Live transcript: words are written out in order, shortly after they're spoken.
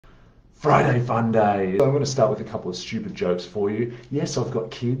Friday fun day. So I'm going to start with a couple of stupid jokes for you. Yes, I've got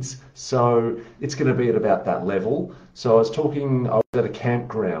kids, so it's going to be at about that level. So I was at a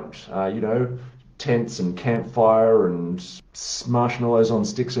campground, tents and campfire and marshmallows on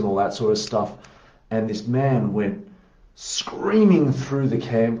sticks and all that sort of stuff. And this man went screaming through the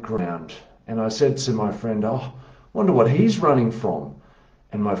campground. And I said to my friend, "Oh, wonder what he's running from."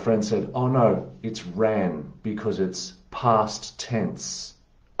 And my friend said, "Oh no, it's ran because it's past tense."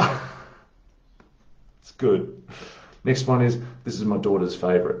 It's good. Next one is, this is my daughter's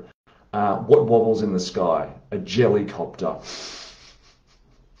favorite. What wobbles in the sky? A jellycopter.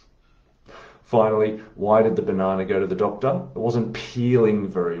 Finally, why did the banana go to the doctor? It wasn't peeling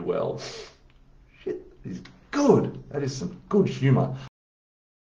very well. Shit, that is good. That is some good humor.